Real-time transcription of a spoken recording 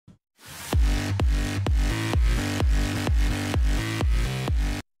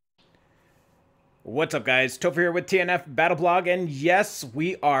What's up, guys? Topher here with TNF Battle Blog, and yes,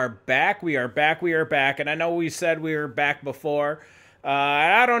 we are back. We are back. We are back. And I know we said we were back before.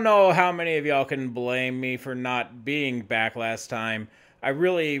 I don't know how many of y'all can blame me for not being back last time. I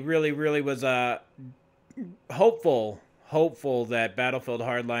really was hopeful that Battlefield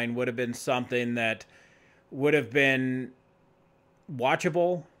Hardline would have been something that would have been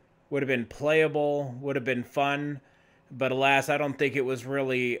watchable, would have been playable, would have been fun. But alas, I don't think it was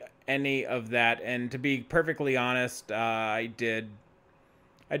really any of that. And to be perfectly honest, I did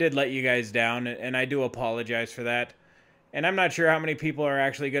let you guys down, and I do apologize for that. And I'm not sure how many people are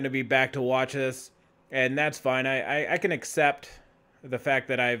actually going to be back to watch this, and that's fine. I can accept the fact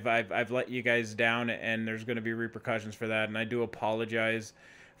that I've let you guys down, and there's going to be repercussions for that, and I do apologize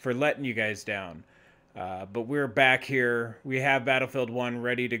for letting you guys down. But we're back here. We have Battlefield 1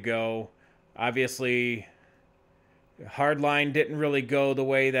 ready to go. Obviously, Hardline didn't really go the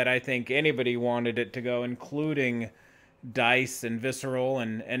way that I think anybody wanted it to go, including D.I.C.E and Visceral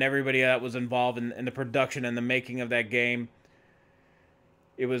and everybody that was involved in the production and the making of that game.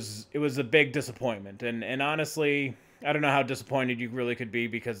 It was a big disappointment. And honestly, I don't know how disappointed you really could be,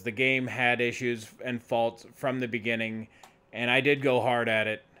 because the game had issues and faults from the beginning, and I did go hard at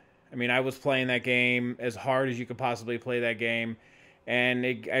it. I mean, I was playing that game as hard as you could possibly play that game.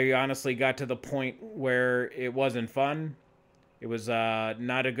 And I honestly got to the point where it wasn't fun. It was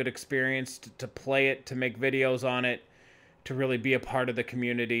not a good experience to play it, to make videos on it, to really be a part of the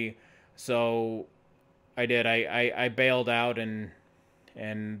community. So I did. I bailed out, and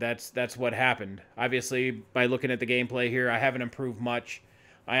that's what happened. Obviously, by looking at the gameplay here, I haven't improved much.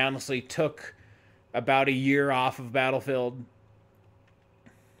 I honestly took about a year off of Battlefield,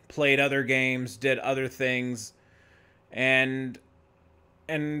 played other games, did other things, and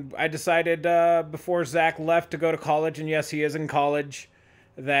I decided before Zach left to go to college, and yes, he is in college,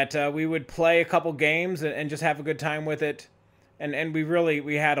 that we would play a couple games and just have a good time with it. And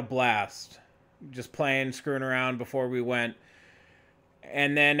we had a blast just playing, screwing around before we went.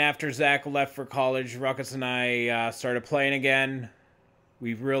 And then after Zach left for college, Ruckus and I started playing again.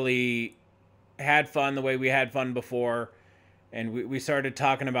 We really had fun the way we had fun before. And we started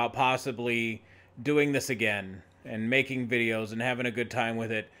talking about possibly doing this again and making videos and having a good time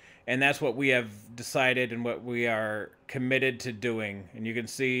with it. And that's what we have decided and what we are committed to doing. And you can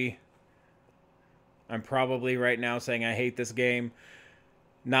see I'm probably right now saying I hate this game.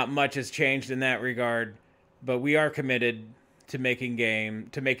 Not much has changed in that regard, but we are committed to making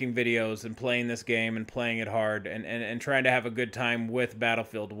videos and playing this game and playing it hard and trying to have a good time with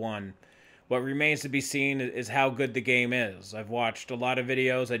Battlefield 1. What remains to be seen is how good the game is. I've watched a lot of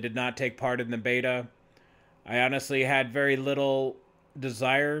videos. I did not take part in the beta. I honestly had very little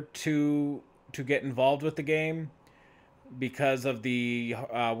desire to get involved with the game because of the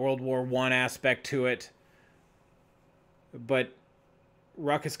World War I aspect to it. But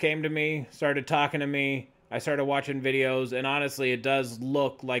Ruckus came to me, started talking to me. I started watching videos, and honestly, it does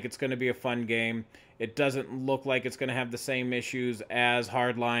look like it's going to be a fun game. It doesn't look like it's going to have the same issues as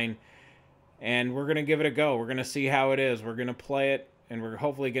Hardline, and we're going to give it a go. We're going to see how it is. We're going to play it, and we're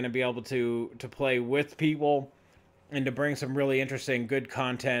hopefully going to be able to play with people and to bring some really interesting, good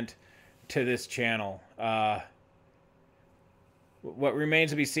content to this channel. What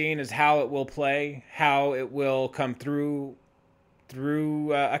remains to be seen is how it will play, how it will come through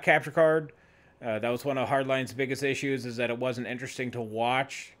a capture card. That was one of Hardline's biggest issues, is that it wasn't interesting to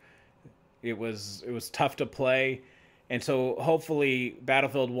watch. It was tough to play. And so hopefully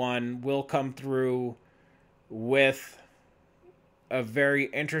Battlefield 1 will come through with a very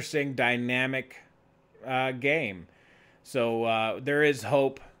interesting, dynamic game. So there is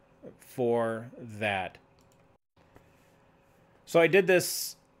hope for that. So I did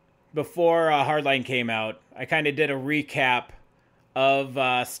this before Hardline came out. I kind of did a recap of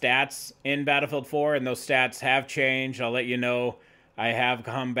stats in Battlefield 4, and those stats have changed. I'll let you know. I have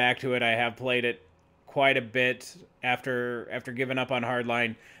come back to it. I have played it quite a bit after giving up on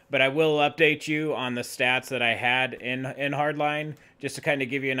Hardline, but I will update you on the stats that I had in Hardline, just to kind of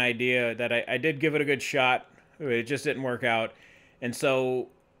give you an idea that I did give it a good shot. It just didn't work out. And so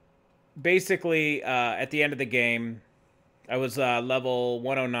basically at the end of the game, I was level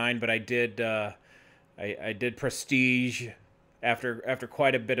 109, but I did prestige after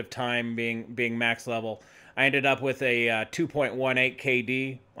quite a bit of time being max level. I ended up with a 2.18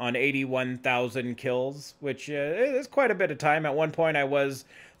 KD on 81,000 kills, which is quite a bit of time. At one point, I was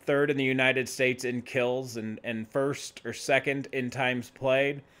third in the United States in kills and first or second in times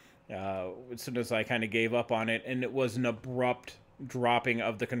played. As soon as I kind of gave up on it, and it was an abrupt dropping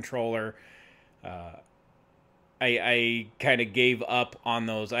of the controller. I kind of gave up on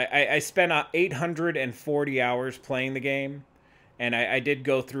those. I spent 840 hours playing the game, and I did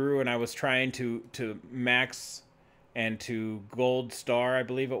go through and I was trying to max and to gold star, I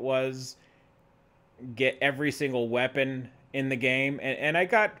believe it was, get every single weapon in the game, and I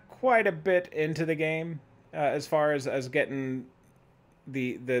got quite a bit into the game as far as getting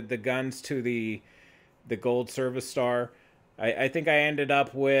the guns to the gold service star. I think I ended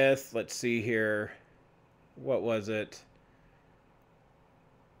up with, let's see here, what was it?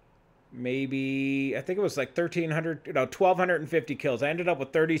 Maybe, I think it was like 1,300, 1,250 kills. I ended up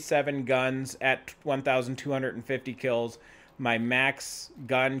with 37 guns at 1,250 kills. My max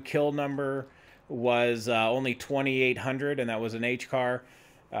gun kill number was only 2,800, and that was an H car.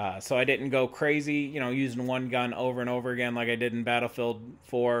 So I didn't go crazy, using one gun over and over again like I did in Battlefield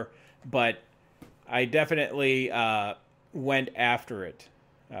 4, but I definitely went after it.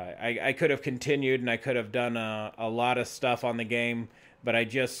 I could have continued and I could have done a lot of stuff on the game, but I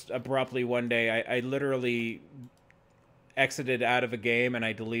just abruptly one day, I literally exited out of a game and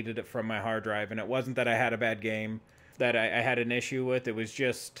I deleted it from my hard drive. And it wasn't that I had a bad game that I had an issue with. It was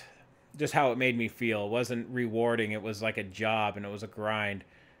just how it made me feel. It wasn't rewarding. It was like a job and it was a grind.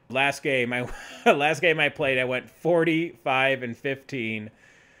 Last game I played, I went 45-15.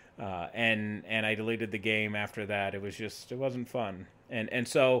 And I deleted the game after that. It wasn't fun. And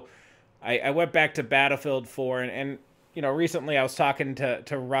so I went back to Battlefield 4 and recently I was talking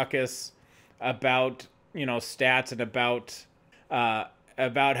to Ruckus about, stats and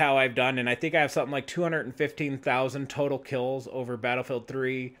about how I've done, and I think I have something like 215,000 total kills over Battlefield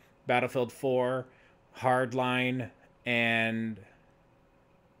 3, Battlefield 4, Hardline, and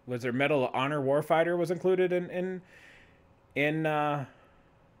was there Medal of Honor Warfighter was included in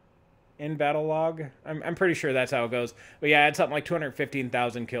battle log. I'm pretty sure that's how it goes. But yeah, I had something like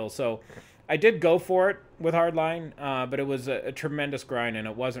 215,000 kills. So I did go for it with Hardline, but it was a tremendous grind, and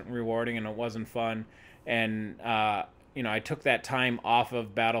it wasn't rewarding, and it wasn't fun. And I took that time off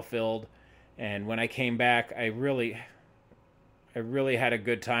of Battlefield, and when I came back, I really had a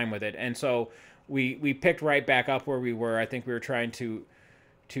good time with it. And so we picked right back up where we were. I think we were trying to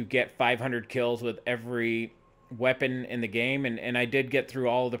get 500 kills with every weapon in the game, and I did get through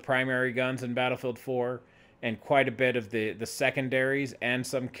all of the primary guns in Battlefield 4 and quite a bit of the secondaries and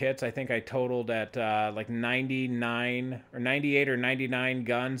some kits. I think I totaled at like 99 or 98 or 99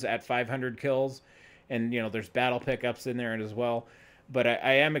 guns at 500 kills, and there's battle pickups in there as well. But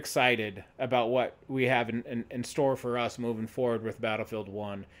I am excited about what we have in store for us moving forward with Battlefield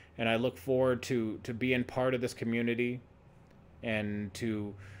 1, and I look forward to being part of this community and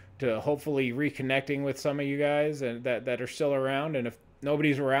to hopefully reconnecting with some of you guys and that are still around. And if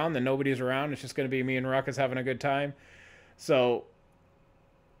nobody's around, then nobody's around. It's just going to be me and Ruckus having a good time. So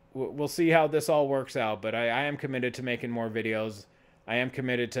we'll see how this all works out. But I am committed to making more videos. I am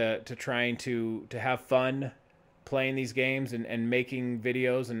committed to trying to have fun playing these games and making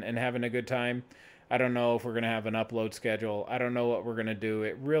videos and having a good time. I don't know if we're going to have an upload schedule. I don't know what we're going to do.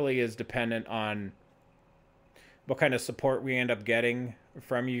 It really is dependent on what kind of support we end up getting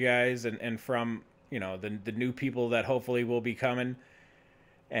from you guys and from the new people that hopefully will be coming.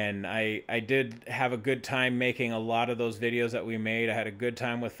 And I did have a good time making a lot of those videos that we made. I had a good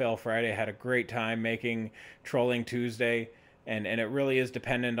time with Fail Friday. I had a great time making Trolling Tuesday, and it really is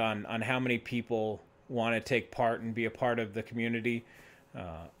dependent on how many people want to take part and be a part of the community.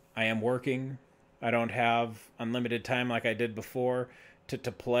 I am working. I don't have unlimited time like I did before to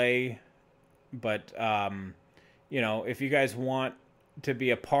play, but if you guys want to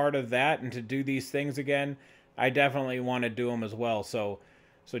be a part of that and to do these things again, I definitely want to do them as well. So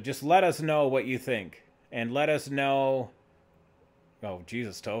just let us know what you think, and let us know. Oh,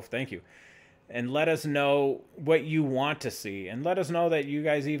 Jesus, Toph, thank you. And let us know what you want to see, and let us know that you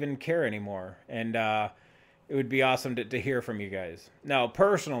guys even care anymore. And it would be awesome to hear from you guys. Now,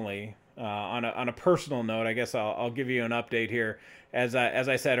 personally, on a personal note, I guess I'll give you an update here. As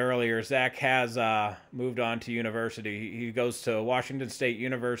I said earlier, Zach has moved on to university. He goes to Washington State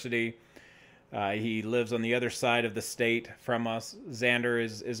University. He lives on the other side of the state from us. Xander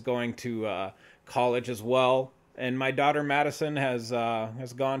is going to college as well. And my daughter Madison has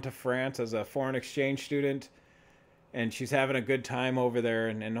gone to France as a foreign exchange student, and she's having a good time over there.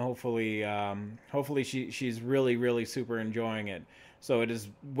 And hopefully she's really super enjoying it. So it has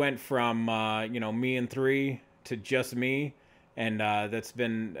went from me and 3 to just me, and that's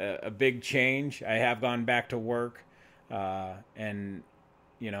been a big change. I have gone back to work, and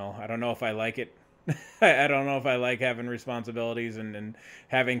I don't know if I like it. I don't know if I like having responsibilities and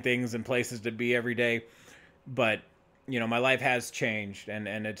having things and places to be every day. But my life has changed, and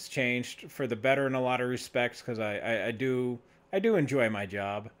it's changed for the better in a lot of respects, because I do enjoy my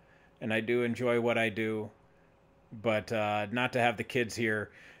job, and I do enjoy what I do, but not to have the kids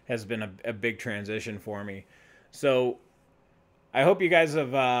here has been a big transition for me. So I hope you guys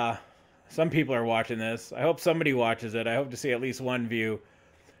have. Some people are watching this. I hope somebody watches it. I hope to see at least one view,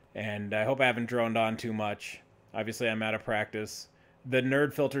 and I hope I haven't droned on too much. Obviously, I'm out of practice. The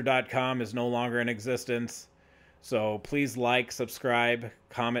nerdfilter.com is no longer in existence. So please like, subscribe,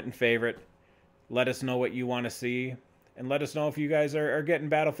 comment, and favorite. Let us know what you want to see. And let us know if you guys are getting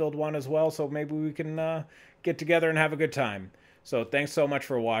Battlefield 1 as well, so maybe we can get together and have a good time. So thanks so much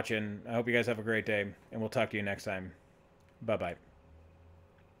for watching. I hope you guys have a great day, and we'll talk to you next time. Bye-bye.